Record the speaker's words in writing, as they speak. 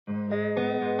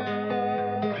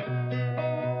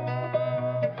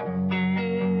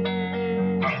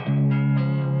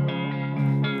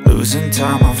Losing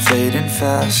time, I'm fading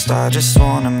fast. I just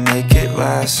wanna make it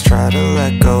last. Try to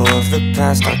let go of the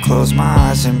past. I close my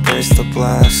eyes, embrace the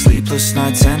blast. Sleepless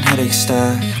nights and headache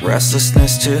stack.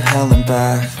 Restlessness to hell and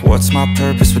back. What's my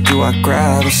purpose, what do I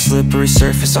grab? A slippery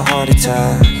surface, a heart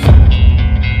attack.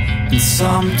 And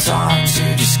sometimes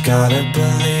you just gotta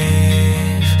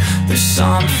believe there's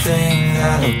something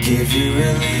that'll give you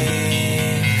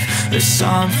relief. There's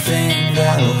something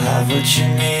that'll have what you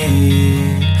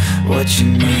need, what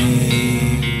you need.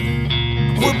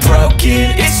 We're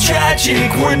broken, it's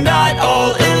tragic, we're not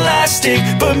all elastic,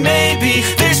 but maybe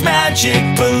there's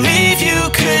magic, believe you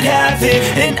could have it.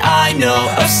 And I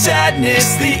know of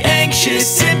sadness, the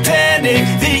anxious and panic,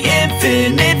 the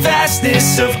infinite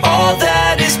vastness of all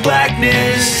that is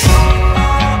blackness.